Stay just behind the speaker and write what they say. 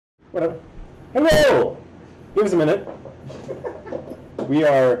Whatever. Hello! Give us a minute. We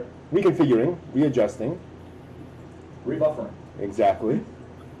are reconfiguring, readjusting. Rebuffering. Exactly.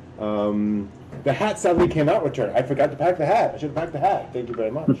 The hat sadly cannot return. I forgot to pack the hat. I should have packed the hat. Thank you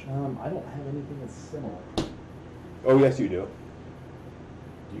very much. I don't have anything that's similar. Oh, yes, you do.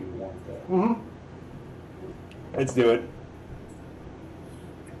 Do you want that? Mm-hmm. Let's do it.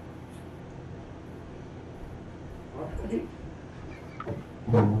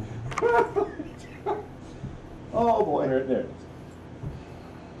 Oh boy. There it is.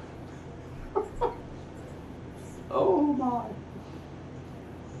 Oh my.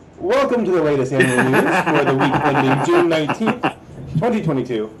 Welcome to the latest annual news for the week ending June 19th,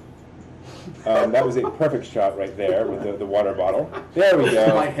 2022. That was a perfect shot right there with the water bottle. There we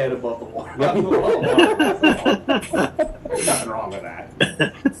go. My head above the water. There's nothing wrong with that.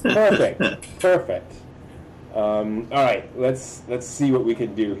 Perfect. Perfect. All right, let's see what we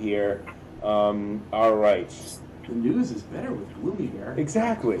can do here. All right. The news is better with gloomy hair.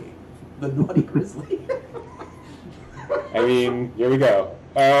 Exactly. The naughty grizzly. I mean, here we go.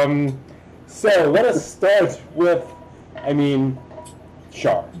 So let us start with,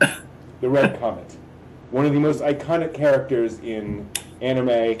 Char, the Red Comet. One of the most iconic characters in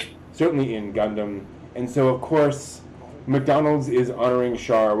anime, certainly in Gundam. And so, of course, McDonald's is honoring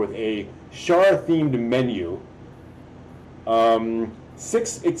Char with a Char-themed menu.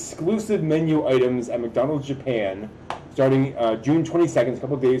 6 exclusive menu items at McDonald's Japan, starting June 22nd, a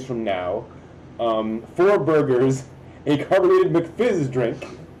couple of days from now. 4 burgers, a carbonated McFizz drink,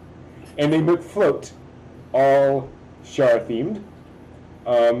 and a McFloat, all Char-themed.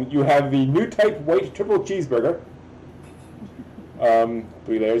 You have the new type white triple cheeseburger, 3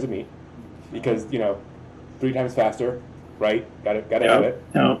 layers of meat, because 3 times faster, right? Gotta have it.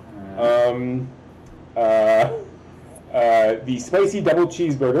 No. The spicy double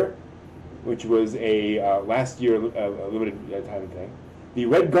cheeseburger, which was a last year limited time thing. The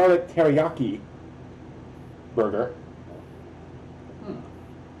red garlic teriyaki burger,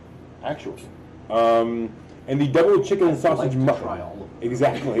 actually, and the double chicken sausage muffin. Try all of them.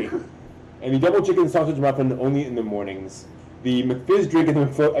 Exactly. And the double chicken sausage muffin only in the mornings. The McFizz drink and the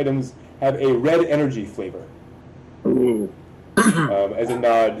McFloat items have a red energy flavor. Ooh. As a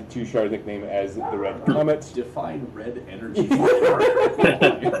nod to Char's nickname as the Red Comet. Define red energy flavor.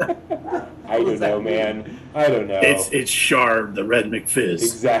 I don't know, man. I don't know. It's Char, the Red McFizz.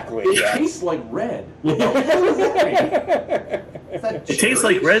 Exactly. It yes. tastes like red. It tastes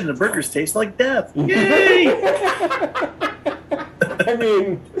like red, and the burgers taste like death. Yay! I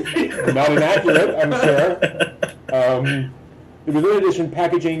mean, not inaccurate, I'm sure. The limited edition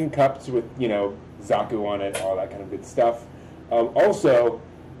packaging cups with, Zaku on it, all that kind of good stuff. Also,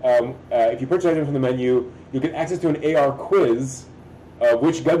 if you purchase items from the menu, you'll get access to an AR quiz of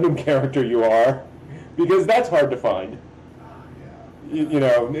which Gundam character you are, because that's hard to find.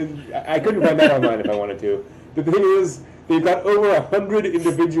 I couldn't find that online if I wanted to. The thing is, they've got over 100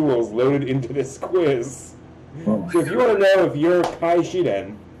 individuals loaded into this quiz. Oh So if you want to know if you're Kai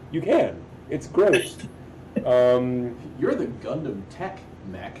Shiden, you can. It's great. You're the Gundam Tech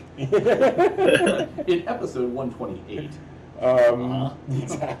mech in episode 128.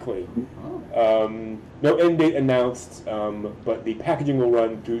 Exactly. No end date announced, but the packaging will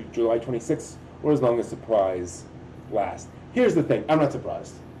run through July 26th or as long as supplies last. Here's the thing, I'm not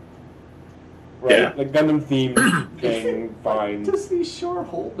surprised. Right? Yeah. Like Gundam theme thing, fine. To see Char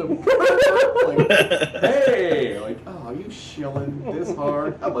hold them. Like, hey, oh, are you shilling this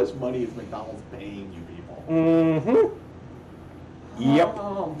hard? How much money is McDonald's paying you people? Mm-hmm. Yep.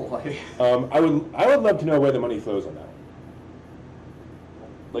 Oh boy. I would love to know where the money flows on that.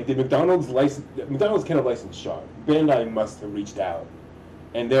 Like the McDonald's can't have licensed Char. Bandai must have reached out,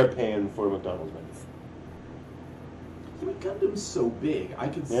 and they're paying for McDonald's menus. I mean, Gundam's so big. I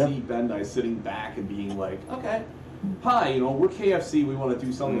could Yeah. see Bandai sitting back and being like, okay, hi, we're KFC. We want to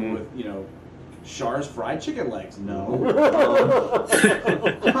do something with, Char's fried chicken legs. No.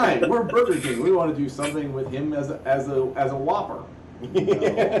 Hi, we're Burger King. We want to do something with him as a Whopper. No.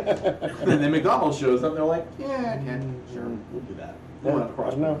 And then McDonald's shows up. They're like, yeah, sure, we'll do that. We're not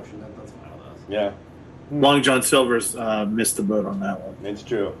cross promotion. That's fine with us. Yeah. Long John Silver's missed the boat on that one. It's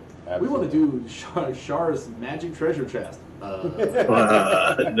true. We want to do Char's magic treasure chest.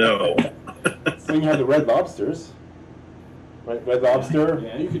 No. So you have the Red Lobsters. Right? Red Lobster.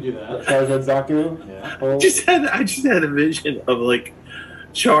 Yeah, you could do that. Char's Red Zaku. Yeah. Oh. I just had a vision of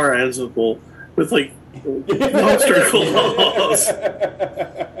Char as a bull with Lobster claws.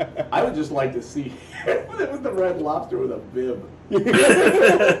 I would just like to see with the red lobster with a bib.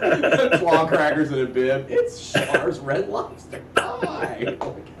 Claw crackers and a bib. It's Char's red lobster pie. Like,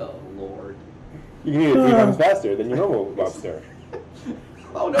 oh Lord. You can eat it 3 times faster than your normal lobster.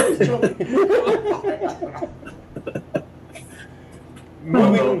 Oh no, he's choking.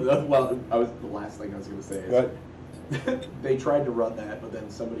 The last thing I was going to say is they tried to run that, but then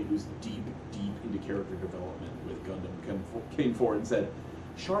somebody who's deep into character development with Gundam came forward and said,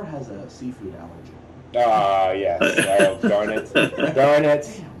 Char has a seafood allergy. Ah, yes. Oh, darn it. Darn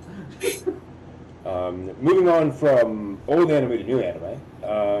it. Moving on from old anime to new anime.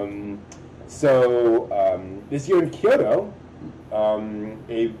 This year in Kyoto,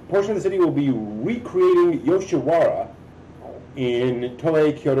 a portion of the city will be recreating Yoshiwara in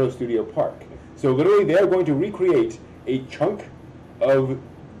Toei Kyoto Studio Park. So literally they are going to recreate a chunk of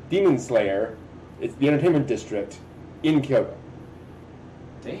Demon Slayer, it's the entertainment district, in Kyoto.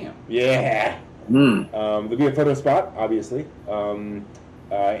 Damn. Yeah. There'll be a photo spot, obviously, and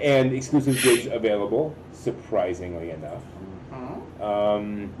exclusive goods available, surprisingly enough.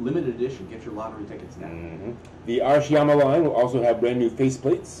 Limited edition, get your lottery tickets now. The Arashiyama line will also have brand new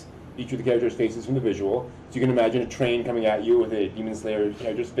faceplates, each with the character's faces from the visual. So you can imagine a train coming at you with a Demon Slayer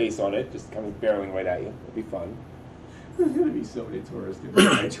character's face on it, just kind of barreling right at you. It'll be fun. There's going to be so many tourists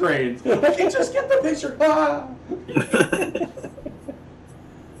in trains. Just get the picture. Ah!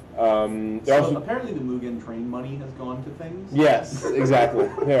 Apparently the Mugen train money has gone to things. Yes, exactly.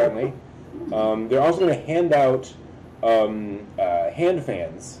 Apparently. They're also going to hand out hand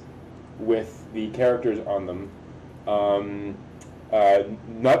fans with the characters on them.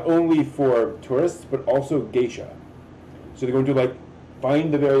 Not only for tourists, but also geisha. So they're going to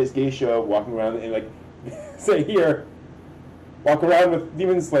find the various geisha walking around and say here, walk around with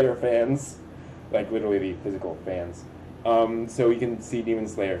Demon Slayer fans, literally the physical fans. So you can see Demon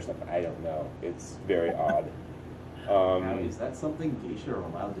Slayer stuff. I don't know. It's very odd. Now, is that something geisha are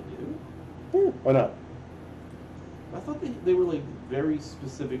allowed to do? Why not? I thought they were very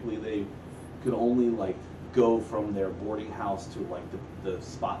specifically they could only go from their boarding house to the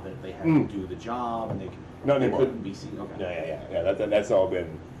spot that they had to do the job, and they couldn't be seen. Okay. Yeah. That's all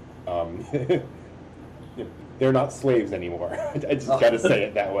been. They're not slaves anymore. I just got to say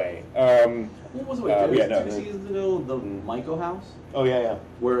it that way. What was it? 2 seasons ago, the Maiko house. Oh yeah.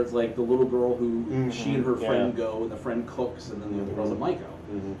 Where it's the little girl who she and her friend go, and the friend cooks, and then the other girl's a Maiko.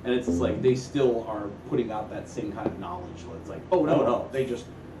 And it's they still are putting out that same kind of knowledge. It's oh no, they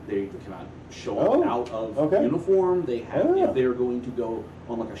cannot show up out of uniform. They have if they're going to go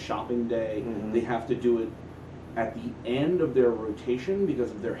on a shopping day, they have to do it at the end of their rotation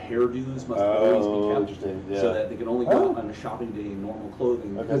because of their hairdos must always be kept, so that they can only go out on a shopping day in normal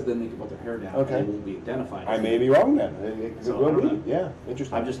clothing because then they can put their hair down and they won't be identified. I may be wrong then. It will be. Yeah,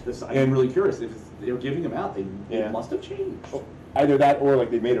 interesting. I'm really curious if they were giving them out. They must have changed. Either that or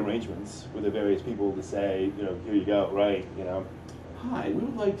they made arrangements with the various people to say, here you go, right, Hi, we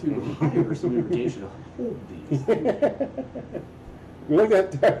would like to hire some irrigation to hold these. We'd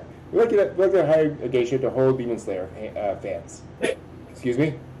like to hire a geisha to hold Demon Slayer fans. Excuse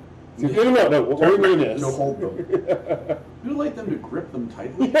me? No. What we mean is... To hold them. We would like them to grip them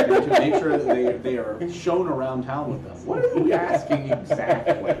tightly and to make sure that they are shown around town with them. What are you asking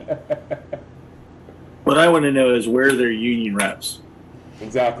exactly? What I want to know is where are their union reps?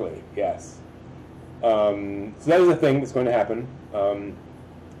 Exactly, yes. So that is a thing that's going to happen.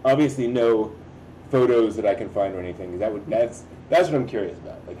 Obviously no photos that I can find or anything. That's what I'm curious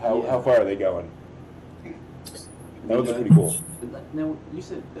about. How far are they going? That would look pretty cool. Now, you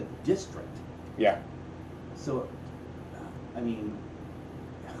said a district. Yeah. So,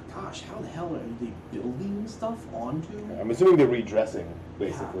 gosh, how the hell are they building stuff onto? I'm assuming they're redressing,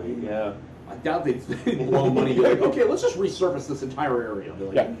 basically. Yeah. I doubt they'd blow money and be okay, let's just resurface this entire area.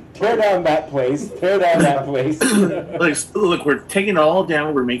 Tear down that place. Tear down that place. Look, we're taking it all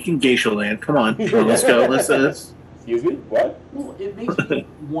down. We're making Geisha Land. Come on, let's go. Let's do this. Excuse me? What? Well, it makes me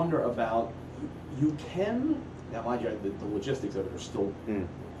wonder about, you can, now mind you, the logistics of it are still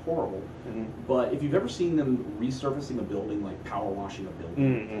horrible, but if you've ever seen them resurfacing a building, power washing a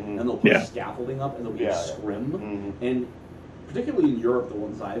building, and they'll put scaffolding up and there'll be a scrim, and particularly in Europe, the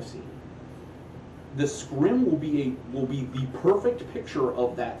ones I've seen, the scrim will be the perfect picture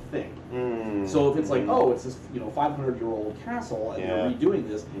of that thing. So if it's it's this 500-year-old castle and they're redoing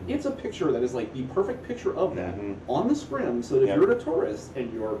this, it's a picture that is the perfect picture of that on the scrim. So that if you're a tourist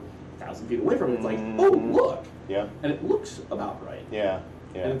and you're 1,000 feet away from it, it's oh look, and it looks about right. Yeah.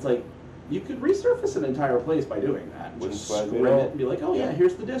 And it's You could resurface an entire place by doing that. Wouldn't Just surprise me scrim at all. it and be like, oh yeah, Yeah.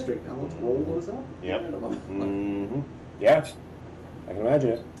 here's the district. Now let's roll those up. Yep. Yeah, I can imagine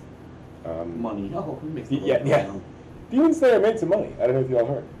it. Money. Oh, it makes the Yeah, road yeah. down. Demon Slayer made some money. I don't know if you all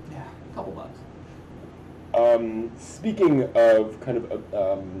heard. Yeah, a couple bucks. Speaking of kind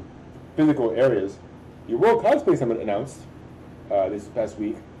of physical areas, the World Cosplay Summit announced this past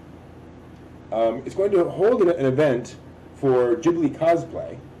week. It's going to hold an event for Ghibli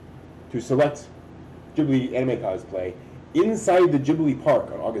cosplay to select Ghibli anime cosplay inside the Ghibli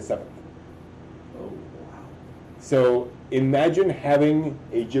Park on August 7th. Oh, wow. So imagine having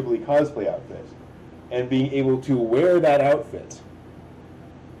a Ghibli cosplay outfit and being able to wear that outfit,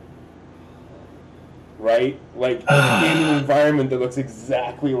 right? Like in an environment that looks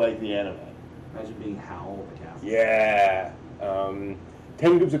exactly like the anime. Imagine being Howl at the castle. Yeah.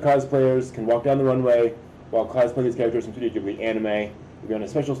 10 groups of cosplayers can walk down the runway while cosplaying these characters from Studio Ghibli anime. We'll be on a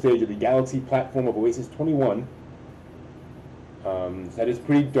special stage of the Galaxy platform of Oasis 21. So that is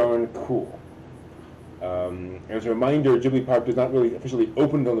pretty darn cool. As a reminder, Ghibli Park does not really officially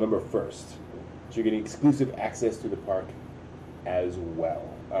open until November 1st. So you're getting exclusive access to the park as well.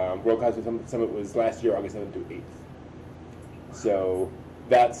 World Cosplay Summit was last year, August 7th to 8th. So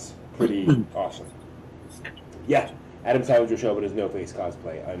that's pretty awesome. Yeah, Adam Salinger show, but his no-face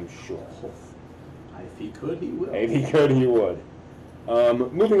cosplay, I'm sure. If he could, he would. If he could, he would.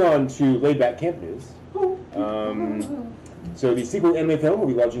 Moving on to laid-back camp news. So the sequel anime film will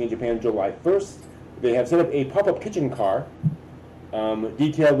be launching in Japan July 1st. They have set up a pop-up kitchen car,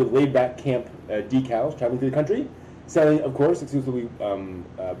 detailed with laid-back camp decals traveling through the country, selling, of course, exclusively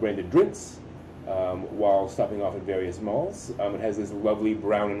branded drinks, while stopping off at various malls. It has this lovely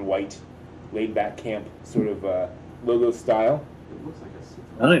brown and white laid-back camp sort of logo style. It looks like a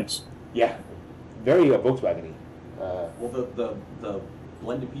Citroen. Nice. Yeah, very Volkswagen-y. Well, the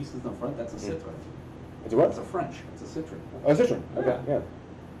blended pieces in the front, that's a Citroen. It's a what? It's a French. It's a Citroen. Oh, Citroen. Okay, yeah.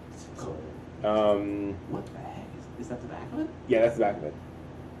 What the heck? Is that the back of it? Yeah, that's the back of it.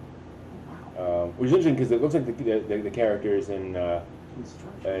 Wow. Which is interesting because it looks like the characters in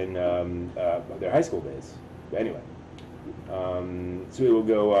Construction. their high school days. But anyway, so it will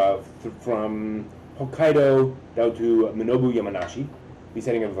go from Hokkaido down to Minobu Yamanashi, the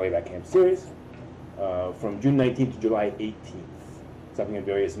setting of the Layback Camp series, from June 19th to July 18th, stopping at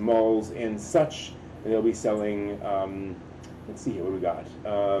various malls and such. And they'll be selling, let's see here, what do we got?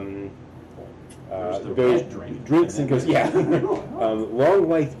 The various red drink. drinks and long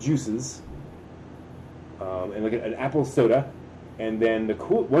life juices, and like an apple soda, and then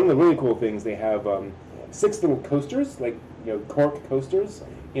one of the really cool things, they have 6 little coasters, like cork coasters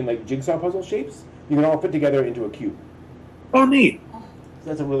in like jigsaw puzzle shapes. You can all fit together into a cube. Oh, neat. So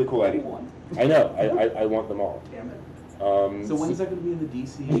that's a really cool idea. I know. I want them all. Damn it. So When's that going to be in the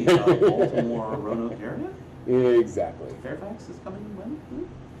DC, Baltimore, Roanoke area? Exactly. Fairfax is coming when?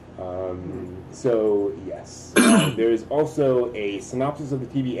 So yes, there is also a synopsis of the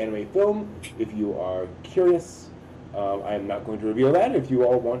TV anime film. If you are curious, I am not going to reveal that. If you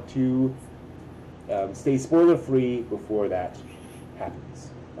all want to stay spoiler free before that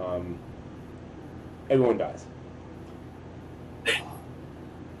happens, everyone dies.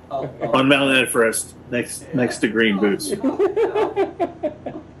 On Mount Everest, next to Green Boots. It's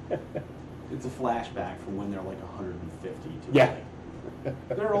a flashback from when they're like 150 to Yeah.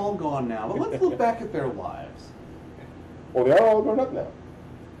 they're all gone now, but let's look back at their lives. Well, they are all grown up now.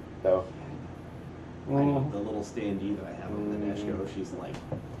 So. I know the little standee that I have on the Neshko, she's like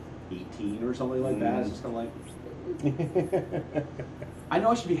 18 or something like that. It's just kind of like, I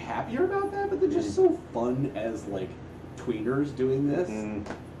know I should be happier about that, but they're just so fun as like tweeners doing this.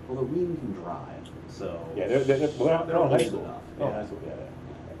 Well, the Ween can drive, so Yeah, they're all high school. enough. Oh, Yeah. high school, yeah.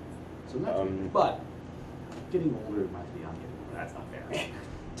 So not too- but getting older reminds me I'm getting older. That's not fair.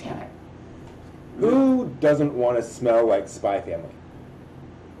 Damn it. Who doesn't want to smell like Spy Family?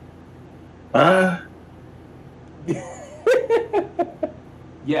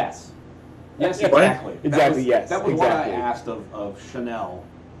 Yes. Yes, What? exactly. Exactly, yes, That was exactly. what I asked of Chanel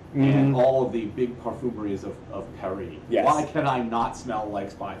and all of the big parfumeries of Paris. Yes. Why can I not smell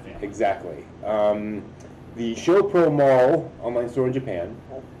like Spy Family? Exactly. The Showpro Mall online store in Japan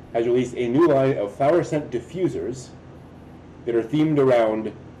has released a new line of flower scent diffusers that are themed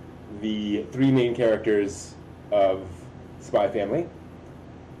around the 3 main characters of Spy Family.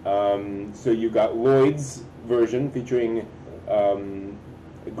 So you got Lloyd's version featuring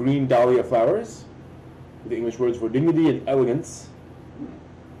green dahlia flowers, with the English words for dignity and elegance.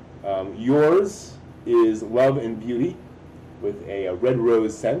 Yours is love and beauty, with a red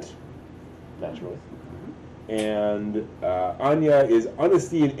rose scent, naturally. And Anya is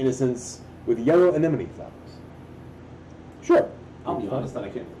honesty and innocence with yellow anemone flowers. Sure. I'll be honest that I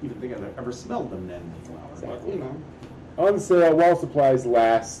can't even think I've ever smelled an anemone flower. Exactly. But, you know. On sale while supplies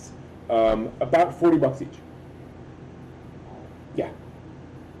last, about $40 each. Yeah.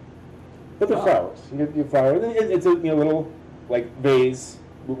 But they're flowers. You get your flower. It's a little like vase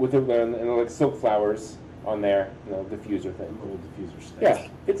with like silk flowers on there. Diffuser thing. A little diffuser stick. Yeah,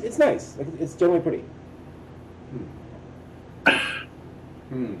 it's nice. Like, it's generally pretty.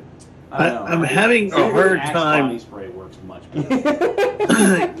 I'm having a hard time. Body spray works much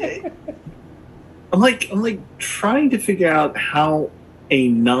better. I'm like trying to figure out how a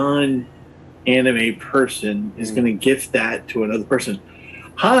non-anime person is going to gift that to another person.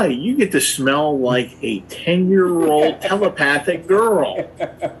 Hi, you get to smell like a 10-year-old telepathic girl.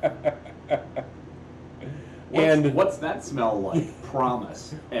 And what's that smell like?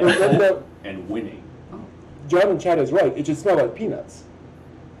 Promise and hope and winning. John in chat is right. It should smell like peanuts.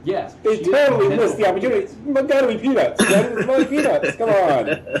 Yes. They totally missed the opportunity. It's gotta be peanuts. It smells like peanuts. Come on.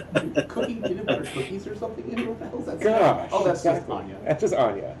 Cooking peanut butter cookies or something? What the hell's that? Gosh. Oh, that's exactly. just Anya. That's just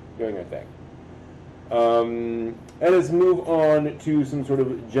Anya doing her thing. And let's move on to some sort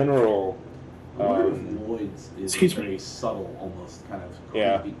of general. I wonder if Lloyd's is a very subtle, almost kind of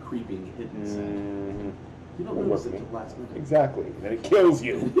creeping hidden scent. You don't notice it until last minute. Exactly. Then it kills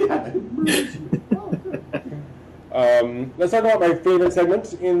you. Yeah, it murders you. Let's talk about my favorite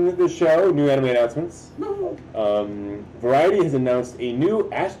segment in the show, new anime announcements. Variety has announced a new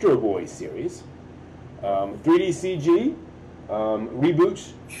Astro Boy series, 3D CG,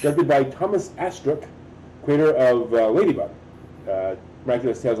 reboot, directed by Thomas Astruc, creator of Ladybug,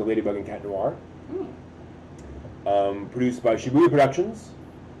 Miraculous Tales of Ladybug and Cat Noir, produced by Shibuya Productions,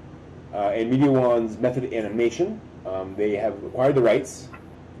 and Media One's Method Animation. They have acquired the rights,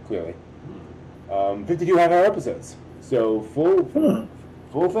 clearly. 52 half-hour episodes, so full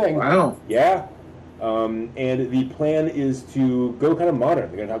thing. Wow. Yeah. And the plan is to go kind of modern.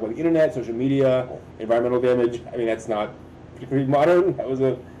 They're going to talk about the internet, social media, environmental damage. I mean, that's not particularly modern. That was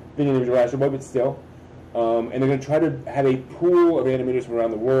a thing in the original Astro Boy, but still. And they're going to try to have a pool of animators from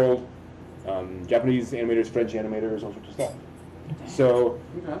around the world, Japanese animators, French animators, all sorts of stuff. So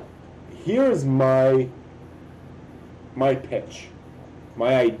here's my pitch,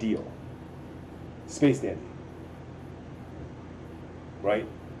 my ideal. Space Dandy. Right?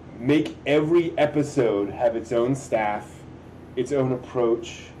 Make every episode have its own staff, its own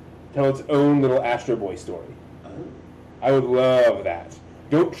approach, tell its own little Astro Boy story. I would love that.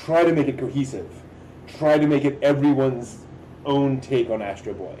 Don't try to make it cohesive. Try to make it everyone's own take on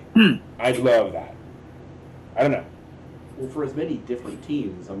Astro Boy. I'd love that. I don't know. Well, for as many different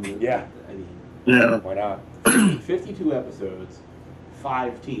teams, I mean, why not? 52 episodes.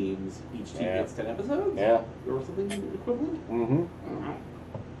 5 teams, each team gets 10 episodes? Yeah. Or something equivalent? Mm-hmm.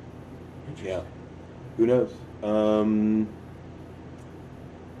 Interesting. Yeah. Who knows?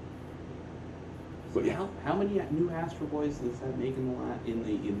 But how many new Astro Boys does that make in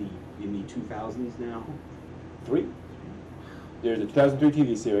the 2000s now? 3. There's a 2003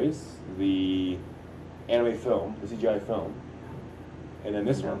 TV series, the anime film, the CGI film, and then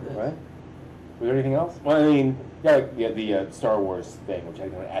this one, right? Was there anything else? Well, I mean, the Star Wars thing, which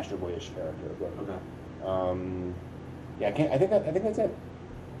had kind of an Astro Boyish character. But, I think that's it.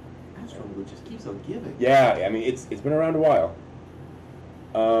 Astro Boy just keeps on giving. Yeah, I mean, it's been around a while.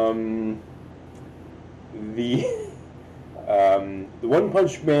 The One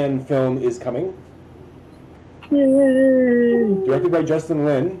Punch Man film is coming. Yay! Directed by Justin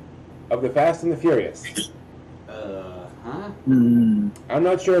Lin of The Fast and the Furious. I'm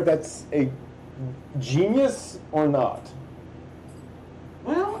not sure if that's a genius or not.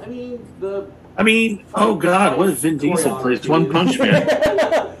 Well, oh God, what if Vin Diesel plays One Punch Man?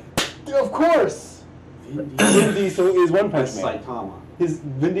 Of course! Vin Diesel is One Punch Man. Saitama.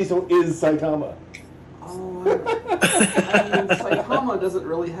 Vin Diesel is Saitama. Oh, Saitama doesn't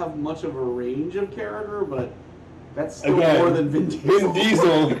really have much of a range of character, but that's still more than Vin Diesel. Vin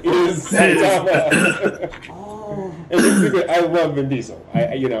Diesel is Saitama. And I love Vin Diesel.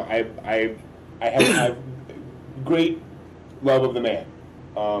 I have great love of the man.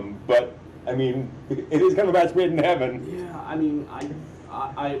 But I mean, it is kind of a match made in heaven. Yeah, I mean,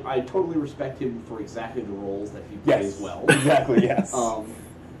 I totally respect him for exactly the roles that he plays well. Exactly, yes.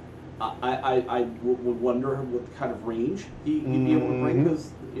 I would wonder what kind of range he'd be able to bring,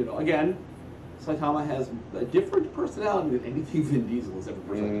 because, again, Saitama has a different personality than anything Vin Diesel has ever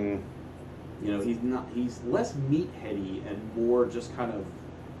presented. He's less meatheady and more just kind of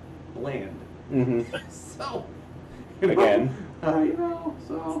bland. So, again. wow,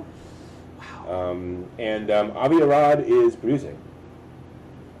 And Avi Arad is producing.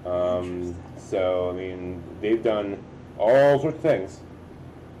 So, I mean, they've done all sorts of things.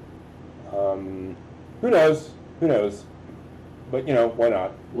 Who knows? Who knows? But, you know, why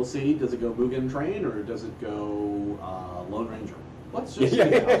not? We'll see. Does it go Mugen Train or does it go Lone Ranger? Let's just see.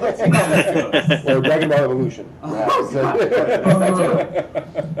 Let's see how that goes. Or Dragon Ball Evolution.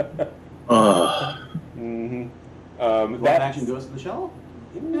 Live action Ghost in the Shell?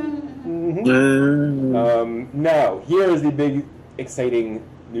 Now, here is the big, exciting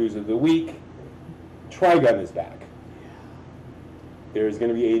news of the week. Trigun is back. There's going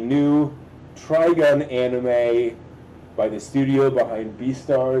to be a new Trigun anime by the studio behind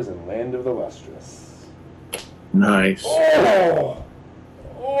Beastars and Land of the Lustrous. Nice. Oh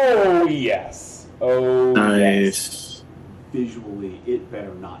yes. Oh, nice. Yes. Visually, it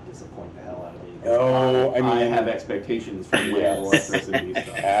better not disappoint the hell out of me. Oh, I mean, I have expectations for Land of the Lustrous and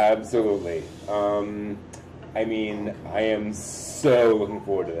Beastars. Absolutely. I mean, I am so looking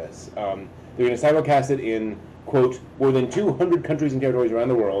forward to this. They're going to simulcast it in, quote, more than 200 countries and territories around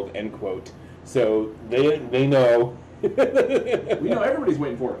the world, end quote. So they know. We know everybody's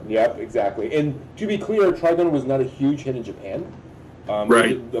waiting for it. Yep, exactly. And to be clear, Trigun was not a huge hit in Japan.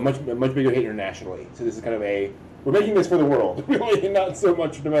 Right. It was a much bigger hit internationally. So this is kind of we're making this for the world, really, not so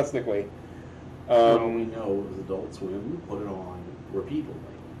much domestically. Well, we know it was Adult Swim, put it on repeatedly.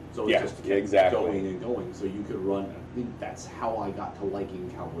 So it just kept going and going. So you could run. I think that's how I got to liking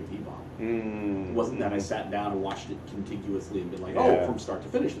Cowboy Bebop. It wasn't that I sat down and watched it contiguously and been like, oh, from start to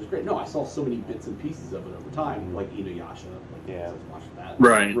finish, it was great. No, I saw so many bits and pieces of it over time, like Inuyasha. I watched that.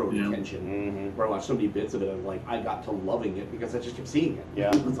 Right. Rurouni Kenshin, where I watched so many bits of it, and like I got to loving it because I just kept seeing it.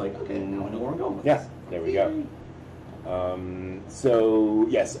 Yeah. It's like, okay, now I know where I'm going with this. There we go. So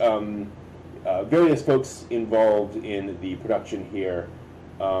yes, various folks involved in the production here.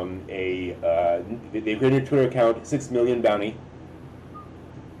 They created a Twitter account, 6 million bounty.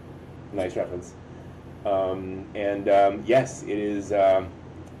 Nice reference. Yes, it is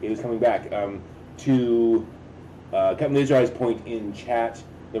coming back. To Captain Laser Eye's point in chat,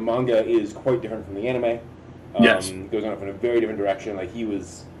 the manga is quite different from the anime. Yes. Goes on in a very different direction. Like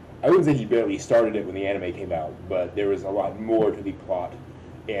I wouldn't say he barely started it when the anime came out, but there was a lot more to the plot,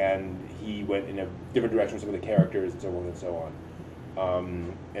 and he went in a different direction with some of the characters and so on and so on.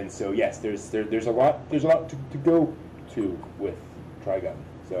 And so yes, there's a lot to go to with Trigun.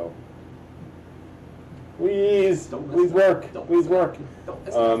 So please work.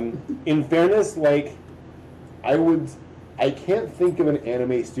 In fairness, like I can't think of an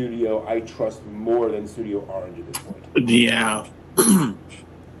anime studio I trust more than Studio Orange at this point. Yeah.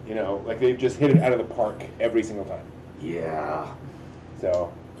 You know, like they've just hit it out of the park every single time. Yeah.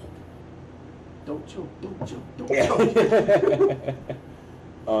 So. Don't choke.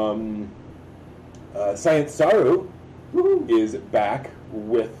 Science Saru is back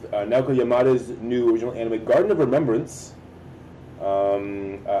with Naoko Yamada's new original anime Garden of Remembrance,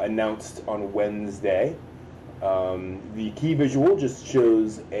 announced on Wednesday. The key visual just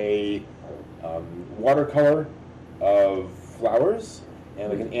shows a watercolor of flowers and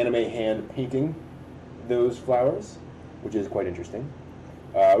like an anime hand painting those flowers, which is quite interesting.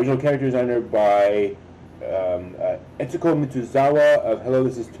 Original character designer by Etsuko Mitsuzawa of Hello,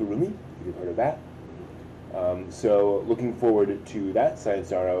 This is Turumi, if you've heard of that. So looking forward to that.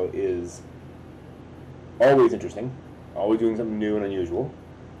 Science Zaro is always interesting, always doing something new and unusual.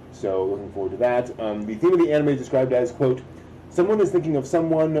 So looking forward to that. The theme of the anime is described as, quote, someone is thinking of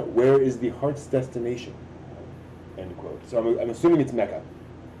someone, where is the heart's destination? End quote. So I'm assuming it's Mecha.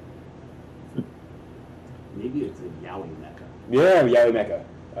 Maybe it's a Yaoi Mecha. Yeah, Yaoi Mecha.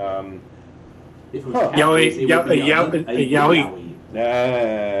 If it was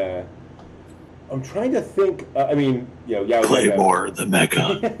Yaoi. I'm trying to think. I mean, Yaoi Claymore, the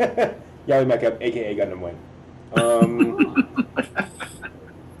Mecha. Yaoi Mecha, aka Gundam Wing.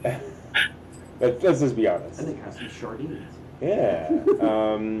 Let's just be honest. I think it has some sardines. Yeah.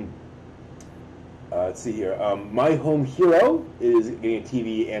 Let's see here. My Home Hero is getting a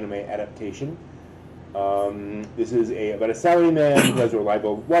TV anime adaptation. This is about a salaryman who has a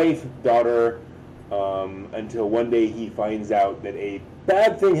reliable wife, daughter, until one day he finds out that a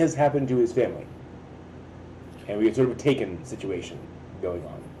bad thing has happened to his family. And we get sort of a Taken situation going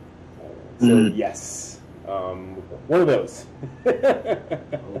on. So, yes. One of those.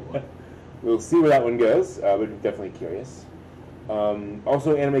 We'll see where that one goes, but we're definitely curious.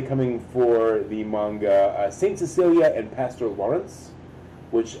 Also, anime coming for the manga Saint Cecilia and Pastor Lawrence,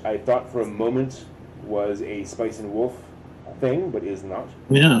 which I thought for a moment was a Spice and Wolf thing, but is not.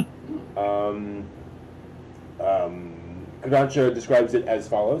 Yeah. Kodansha describes it as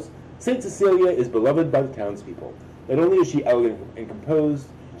follows. Saint Cecilia is beloved by the townspeople. Not only is she elegant and composed,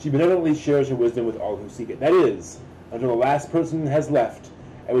 she benevolently shares her wisdom with all who seek it. That is, until the last person has left,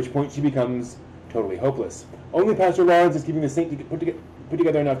 at which point she becomes totally hopeless. Only Pastor Lawrence is keeping the saint put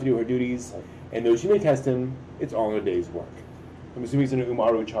together enough to do her duties, and though she may test him, it's all in a day's work. I'm assuming it's an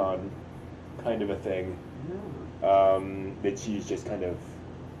Umaru-chan kind of a thing. That she's just kind of,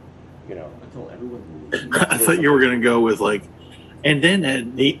 Until everyone leaves. I thought you were going to go with like, and then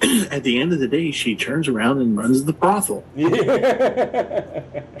at the end of the day, she turns around and runs the brothel. Yeah.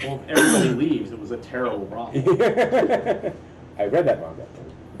 Well, if everybody leaves, it was a terrible brothel. I read that manga.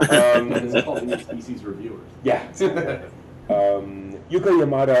 It's called New Species Reviewers. Yeah. Yuko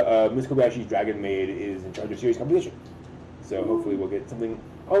Yamada, Miss Kobayashi's Dragon Maid, is in charge of series composition. So hopefully we'll get something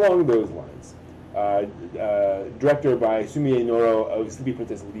along those lines. Director by Sumie Noro of Sleepy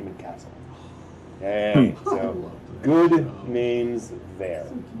Princess and Demon Castle. Hey, so good names there.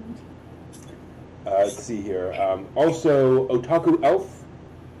 Let's see here. Also, Otaku Elf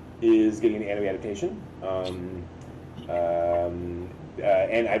is getting an anime adaptation.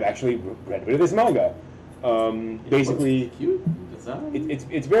 And I've actually read a bit of this manga. Basically, Cute design.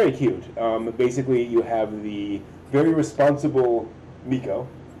 it's very cute. Basically, you have the very responsible Miko,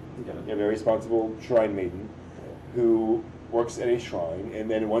 a very responsible shrine maiden, who works at a shrine,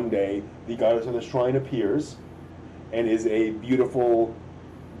 and then one day the goddess of the shrine appears, and is a beautiful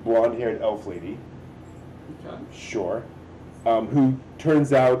blonde-haired elf lady. Okay. Sure. Who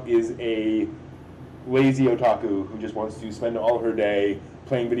turns out is a lazy otaku who just wants to spend all her day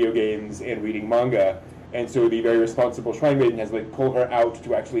playing video games and reading manga, and so the very responsible shrine maiden has to pull her out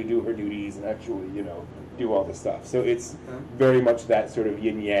to actually do her duties and actually do all the stuff. So it's very much that sort of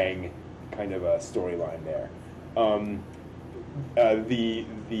yin yang kind of a storyline there. The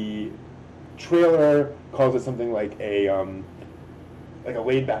trailer calls it something like a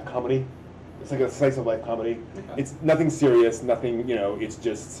laid back comedy. It's like a slice of life comedy. Okay. It's nothing serious, nothing, it's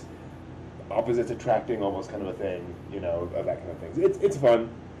just opposites attracting almost kind of a thing, of that kind of thing. It's fun,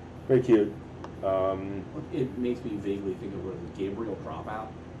 very cute. It makes me vaguely think of the Gabriel Dropout,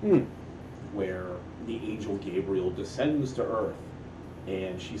 where the angel Gabriel descends to Earth,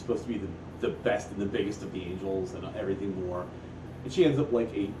 and she's supposed to be the best and the biggest of the angels and everything more, and she ends up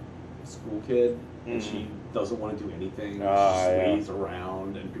like a school kid, and she doesn't want to do anything. She sways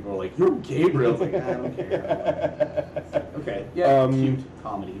around, and people are like, "You're Gabriel." It's like, I don't care. Okay, yeah, cute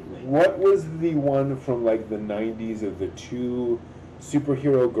comedy. What was the one from the 90s of the two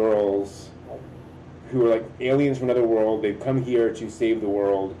superhero girls who are aliens from another world? They've come here to save the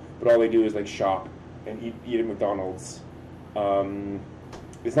world, but all they do is shop and eat at McDonald's.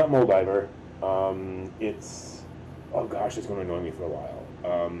 It's not Moldiver. It's it's going to annoy me for a while. The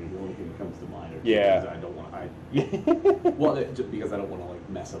only thing that comes to mind are yeah. I don't want. Well, just because I don't want to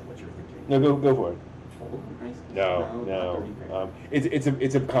mess up what you're thinking. No, go for it. No.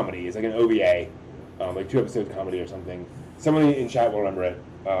 It's a comedy. It's like an OVA, 2 episode comedy or something. Somebody in chat will remember it.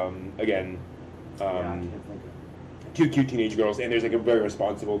 Again, I can't think of 2 cute teenage girls, and there's a very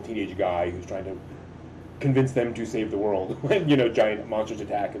responsible teenage guy who's trying to convince them to save the world when giant monsters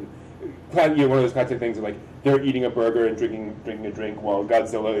attack, and one of those classic things of they're eating a burger and drinking a drink while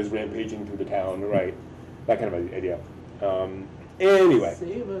Godzilla is rampaging through the town, right? That kind of idea. Anyway.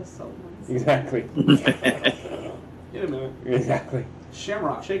 Save us, someone. Exactly. In a minute. Exactly.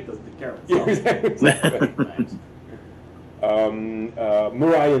 Shamrock Shake doesn't take care of itself. Exactly. Thanks.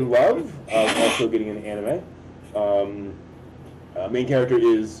 Murai in Love, also getting an anime. Main character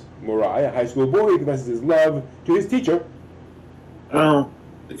is Murai, a high school boy who confesses his love to his teacher. Oh,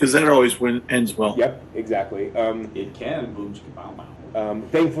 because that always ends well. Yep, exactly. It can. Boom, chicka, bow, bow.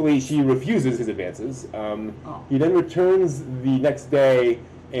 Thankfully, she refuses his advances. He then returns the next day,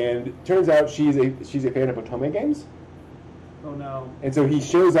 and turns out she's a fan of Otome games. Oh no! And so he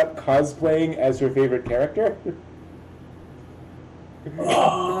shows up cosplaying as her favorite character.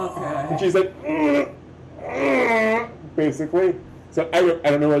 Oh, okay. And she's like, basically. So I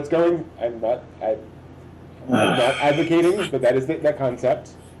don't know where it's going. I'm not advocating, but that is that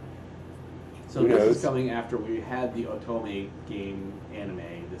concept. So this is coming after we had the Otome game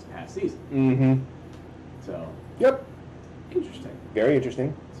anime this past season. Mm-hmm. So. Yep. Interesting. Very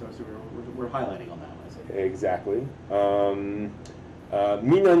interesting. So we're highlighting on that one. I say. Exactly. Mina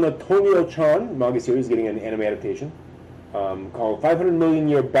no Tonio-chan manga series getting an anime adaptation called 500 Million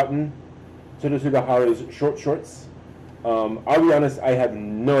Year Button, Tsurusugahara's Short Shorts. I'll be honest, I have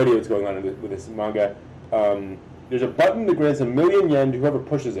no idea what's going on with this manga. There's a button that grants 1 million yen to whoever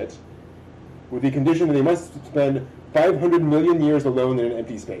pushes it, with the condition that they must spend 500 million years alone in an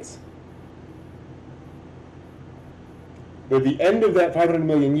empty space. But at the end of that 500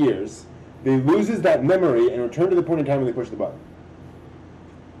 million years, they loses that memory and return to the point in time when they push the button.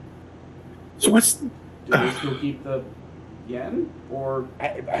 So what's... Do they still keep the yen? Or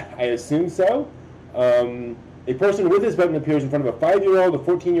I assume so. A person with this button appears in front of a 5-year-old, a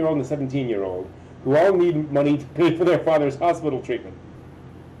 14-year-old, and a 17-year-old, who all need money to pay for their father's hospital treatment.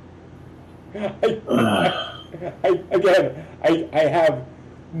 I have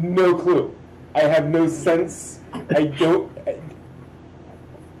no clue. I have no sense. I don't...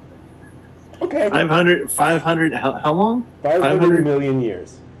 Okay. 500 how long? 500 million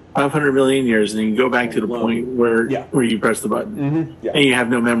years. 500 million years, and you go back to the point where you press the button, and you have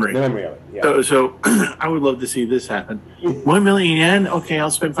no memory. No memory of it. Yeah. So I would love to see this happen. 1 million yen. Okay,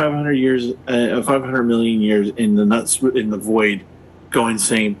 I'll spend 500 million years in the void, go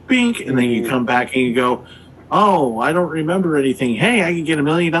insane, bink, and then you come back and you go, oh, I don't remember anything. Hey, I can get $1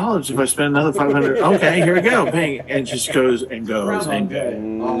 million if I spend another 500. Okay, here we go, bang, and just goes and goes and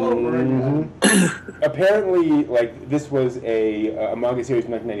goes. all over again. Apparently, like, this was a manga series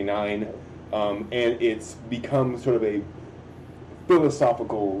from 1999, and it's become sort of a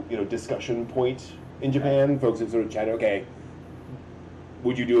philosophical, discussion point in Japan. Folks have sort of chatted, okay,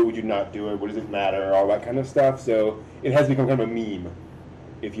 would you do it, would you not do it, what does it matter, all that kind of stuff. So it has become kind of a meme,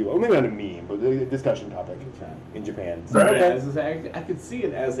 if you will. Maybe not a meme, but a discussion topic in Japan. So, right. I could see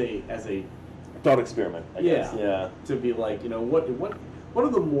it as a thought experiment, I guess. Yeah. To be like, what are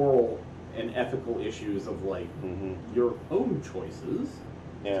the moral and ethical issues of like your own choices?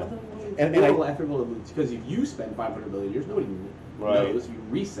 Yeah. And ethical, because if you spend 500 million years, nobody knows. You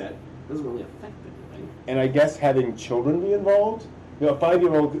reset, it doesn't really affect anything. And I guess having children be involved, a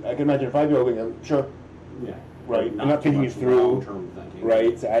 5-year-old, I can imagine a 5-year-old being sure. Yeah. Right. Not thinking it through.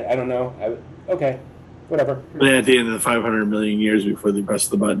 Right. So I don't know. Okay. Whatever. And at the end of the 500 million years before they press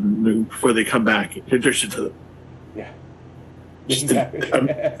the button, before they come back, introduce it to them. Yeah. Exactly.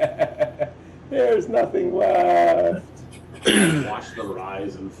 There's nothing left. Watch the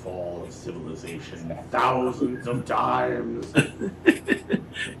rise and fall of civilization thousands of times.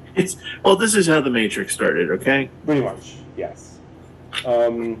 This is how the Matrix started, okay? Pretty much, yes.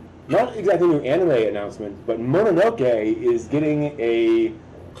 Not exactly a new anime announcement, but Mononoke is getting a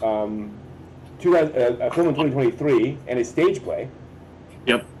film in 2023 and a stage play.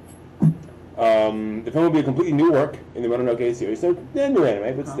 Yep. The film will be a completely new work in the Mononoke series, so new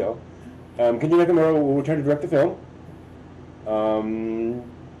anime, but still. Kenji Nakamura will return to direct the film.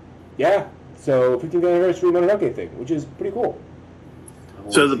 So 15th anniversary Mononoke thing, which is pretty cool.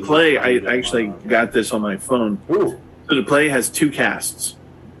 So the play, I actually got this on my phone. Ooh. So the play has 2 casts,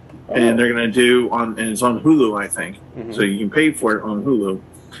 and they're going to do and it's on Hulu, I think. Mm-hmm. So you can pay for it on Hulu.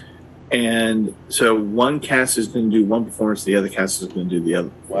 And so one cast is going to do one performance, the other cast is going to do the other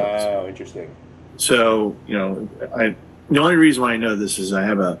performance. Wow, interesting. So, the only reason why I know this is I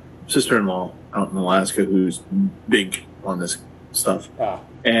have a sister-in-law out in Alaska who's big on this stuff.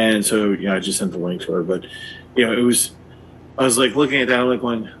 And so, I just sent the link to her. But, I was like looking at that, I'm like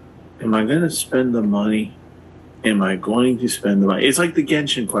going, am I going to spend the money? Am I going to spend the money? It's like the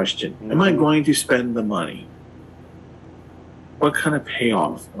Genshin question. Mm-hmm. Am I going to spend the money? What kind of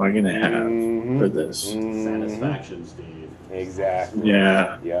payoff am I going to have for this? Satisfaction, Steve. Exactly.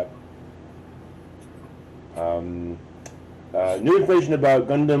 Yeah. Yep. New information about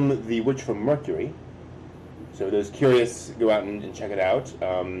Gundam the Witch from Mercury. So those curious, go out and check it out.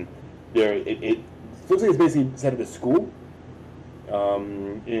 It looks like it's basically set at a school.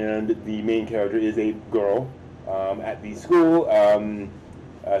 And the main character is a girl at the school,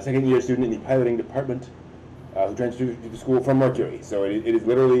 a second-year student in the piloting department who transferred to the school from Mercury. So it is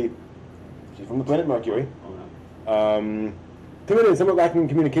literally, she's from the planet Mercury. Timid and somewhat lacking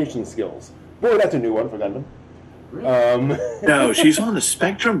communication skills. Boy, that's a new one for Gundam. Really? No, she's on the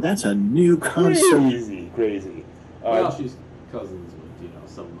spectrum. That's a new concept. Crazy. Well, she's cousins with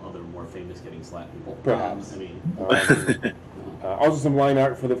some other more famous getting slapped people. Perhaps. Also some line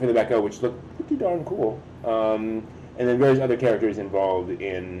art for the back O, which looked pretty darn cool. And then various other characters involved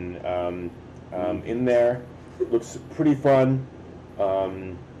in there. Looks pretty fun.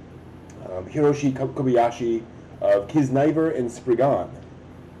 Hiroshi Kobayashi of Kisniver and Spriggan.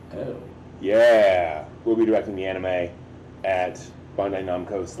 Oh. Yeah. Will be directing the anime at Bandai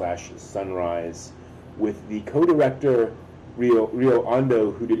Namco /Sunrise with the co-director Ryo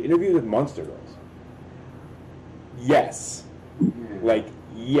Ando, who did Interview with Monster Girls. Yes.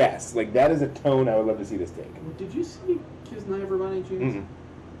 Yes. Like, that is a tone I would love to see this take. Did you see Kisniver by any chance? Mm-mm.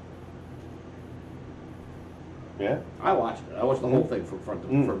 Yeah? I watched it. I watched the whole thing from front to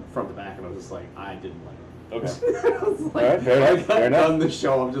back, and I was just like, I didn't like it. Okay. I was like, all right, fair enough. On the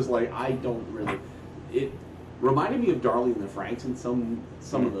show, I'm just like, I don't really... reminded me of Darlie and the Franxx in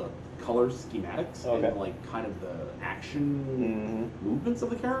some of the color schematics and like kind of the action movements of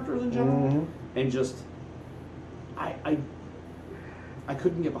the characters in general, and just I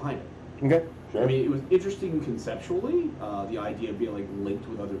couldn't get behind it. Okay, sure. I mean, it was interesting conceptually, the idea of being like linked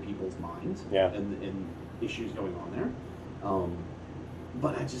with other people's minds, and issues going on there.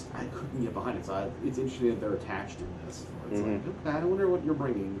 But I couldn't get behind it. So it's interesting that they're attached in this. It's like, okay, I wonder what you're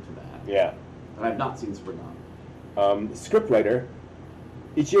bringing to that. Yeah. And I've not seen Spring On. Scriptwriter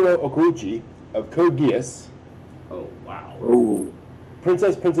Ichiro Okuchi of Code Geass. Oh, wow. Oh.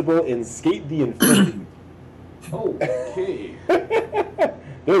 Princess Principal in Skate the Infinity. Okay.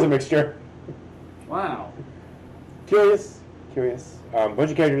 There's a mixture. Wow. Curious.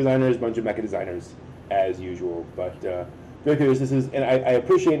 Bunch of character designers, bunch of mecha designers, as usual. But very curious. This is, and I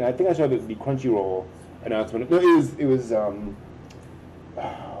appreciate. And I think I saw the Crunchyroll announcement. No, it was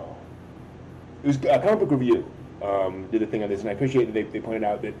a comic book review. Did a thing on this, and I appreciate that they pointed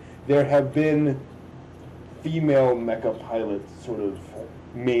out that there have been female mecha pilot sort of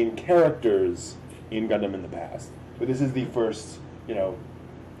main characters in Gundam in the past, but this is the first,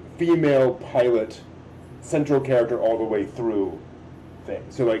 female pilot central character all the way through thing.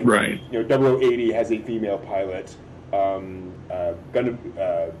 So like, right. 0080 has a female pilot. Gundam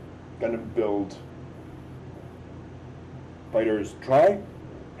Build Fighters Try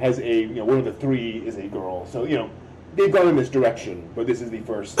has a, one of the three is a girl. So, they've gone in this direction, but this is the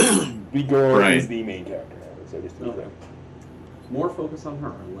first. The girl is the main character. So just more focus on her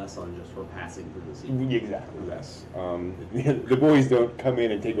and less on just her passing through the scene. Exactly. Yes. The boys don't come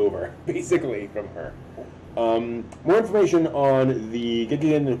in and take over, basically, from her. More information on the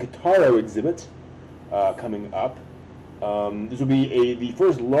Gekiden no Kitaro exhibit coming up. This will be the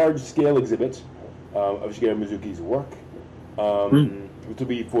first large-scale exhibit of Shigeru Mizuki's work. Which will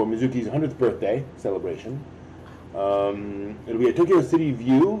be for Mizuki's 100th birthday celebration. It'll be a Tokyo City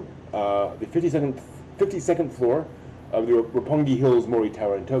view, the 52nd floor of the Roppongi Hills Mori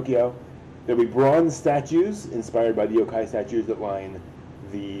Tower in Tokyo. There'll be bronze statues inspired by the yokai statues that line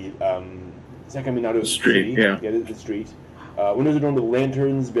the Sakaminato street. The street. Windows adorned with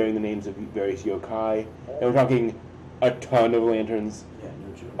lanterns bearing the names of various yokai. And we're talking a ton of lanterns.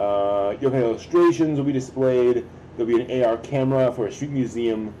 Yokai illustrations will be displayed. There'll be an AR camera for a street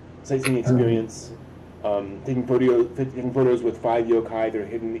museum sightseeing experience. Taking photos with 5 yokai that are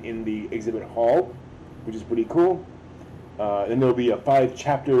hidden in the exhibit hall, which is pretty cool. Then there'll be 5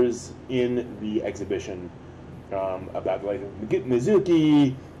 chapters in the exhibition about the life of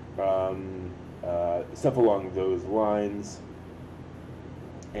Mizuki, stuff along those lines.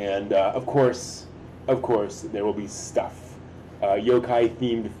 And of course, there will be stuff.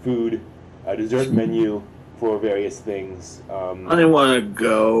 Yokai-themed food, a dessert menu for various things. I want to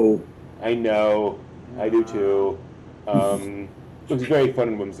go. I know. I do too. Looks very fun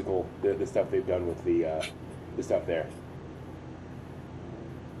and whimsical, the stuff they've done with the stuff there.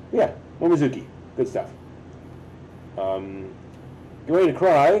 Yeah, Momozuki. Good stuff. Get ready to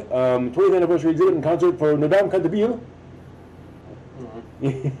cry. 20th anniversary exhibit and concert for Nodam Cantabile.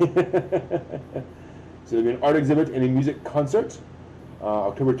 So there'll be an art exhibit and a music concert.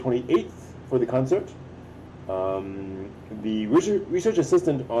 October 28th for the concert. The research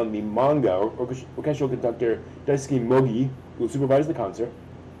assistant on the manga, orchestral conductor Daisuke Mogi, will supervise the concert.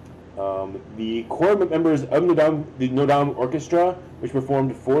 The core members of the Nodam Orchestra, which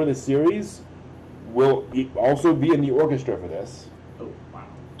performed for the series, will also be in the orchestra for this. Oh, wow.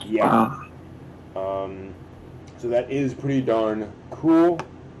 Yeah. So that is pretty darn cool.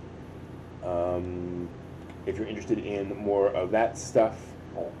 If you're interested in more of that stuff.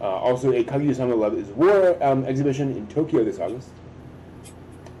 Also, a Kaguya-sama Love is War exhibition in Tokyo this August.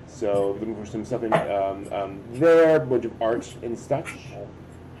 So, looking for some stuff in there, a bunch of art and stuff.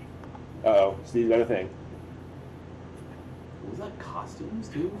 Uh-oh, Steve's got a thing. Was that costumes,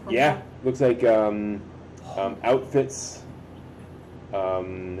 too? Yeah, looks like outfits,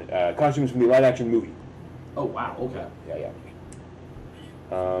 costumes from the live-action movie. Oh, wow, okay. Yeah.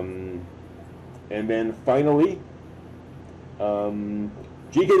 And then, finally,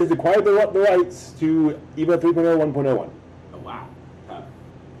 GK has acquired the rights to EVA 3.0 1.01. Oh, wow.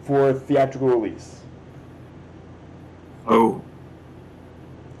 For theatrical release. Oh.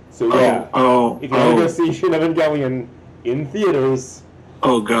 So yeah. If you want to go see Shin Evangelion in theaters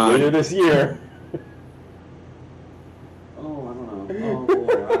later this year. I don't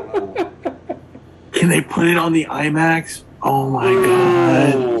know. Can they put it on the IMAX? Oh my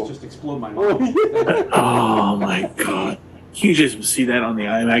god. Just explode my mind. Oh my god. You just see that on the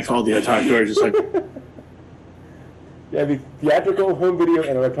IMAX, all the otaku are just like... Yeah, the theatrical, home video,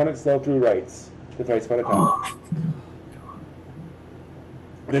 and electronic sell-through rights to The Thrice by the Time.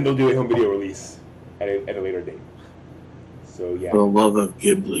 And then they'll do a home video release at a later date. So yeah. For the love of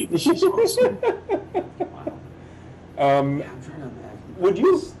Ghibli, this is awesome. I'm trying to imagine. Would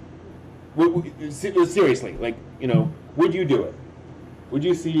you? Seriously, like, you know, would you do it? Would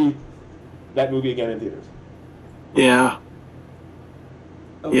you see that movie again in theaters? Yeah.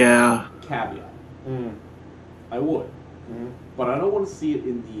 Okay. Yeah. Caveat. I would. But I don't want to see it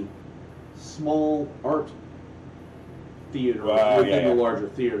in the small art theater within the larger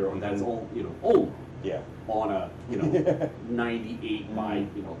theater, and that's all, you know, on a, you know, 98 by,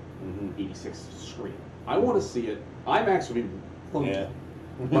 you know, 86 screen. I want to see it. IMAX would be clunky,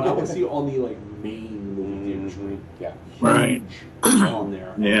 but I want to see it on the like main movie theater screen. Yeah, right. On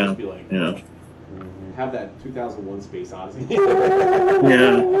there. Yeah. Just be like, have that 2001 Space Odyssey.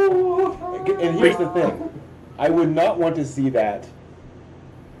 Yeah. And here's the thing: I would not want to see that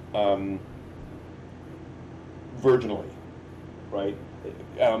virginally, right?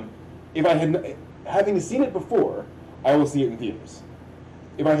 If I had, having seen it before, I will see it in theaters.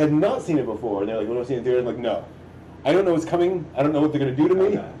 If I had not seen it before, and they're like, "We don't see it in theaters," I'm like, no, I don't know what's coming. I don't know what they're going to do to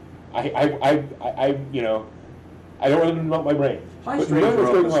me. I you know, I don't want to know about my brain. Hi,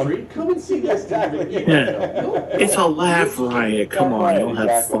 stranger on the street. Come and see this. Exactly. It's a laugh riot. Come on, you'll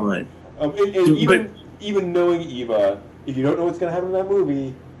have fun. And even knowing Eva, if you don't know what's going to happen in that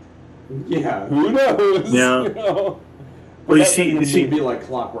movie, who knows? Yeah. You know? Well, you see, it'd be like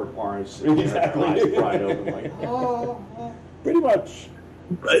Clockwork Orange. Exactly. Eyes wide open, like, pretty much.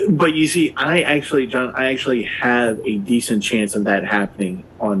 But you see, John, I actually have a decent chance of that happening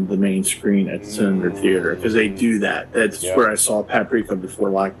on the main screen at Cinder Theater, because they do that. That's where I saw Paprika before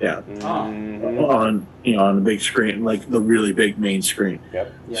lockdown. On the big screen, like the really big main screen.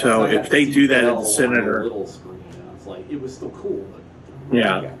 Yep. Yeah, so if they do that at the Senator, little screen, it's like it was still cool. But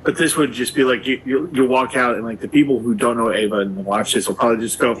but this would just be like you walk out, and like the people who don't know Ava and watch this will probably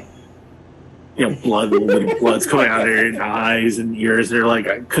just go, you know, blood's coming out of their eyes and ears. They're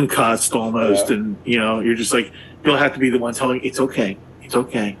like concussed almost, and you know, you're just like, you'll have to be the one telling, it's okay, it'll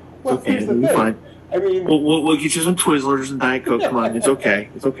be fine. I mean, we'll get you some Twizzlers and Diet Coke. Come on, it's okay.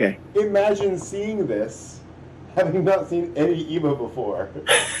 Imagine seeing this, having not seen any Eva before.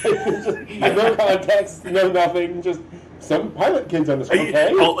 Just, no context, no nothing, just some pilot kids on the screen.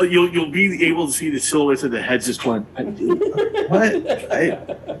 Okay, you'll be able to see the silhouettes of the heads just going, what? I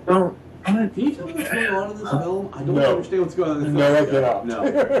don't. Can you tell me what's going on in this film? I don't understand what's going on in this film. No, I cannot. No.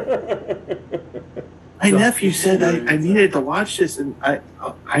 My nephew said I needed to watch this, and I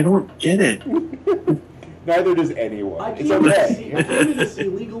don't get it. Neither does anyone. I can't even see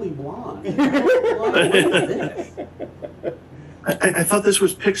Legally Blonde. What is this? I thought this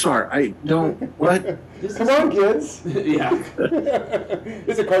was Pixar. I don't. What? Come on, kids. Yeah.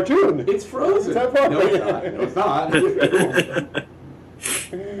 It's a cartoon. It's Frozen. It's not no, it's not. No, it's not.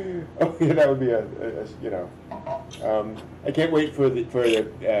 Oh yeah, that would be a you know. I can't wait for the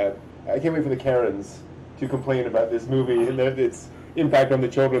Karens to complain about this movie and its impact on the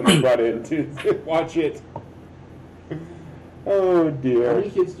children they brought in to watch it. Oh dear. How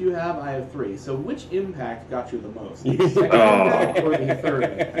many kids do you have? I have 3. So which impact got you the most? The second impact or the third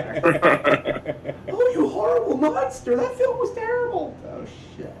impact? Oh, you horrible monster! That film was terrible. Oh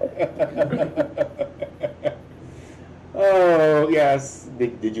shit. Oh yes.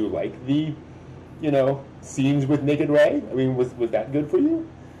 Did you like the, you know, scenes with Naked Ray? I mean, was that good for you?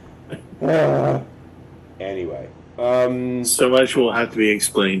 Anyway. So much will have to be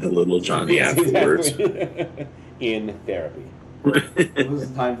explained to little Johnny afterwards. Exactly. In therapy. It was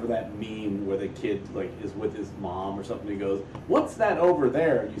time for that meme where the kid like is with his mom or something. He goes, "What's that over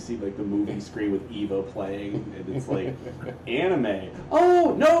there?" You see like the movie screen with Eva playing, and it's like anime.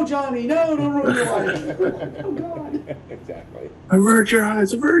 Oh no, Johnny! No, don't ruin your life. Oh God! Exactly. Avert your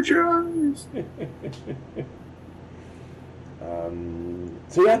eyes! Avert your eyes!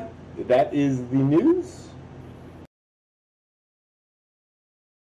 So yeah, that is the news.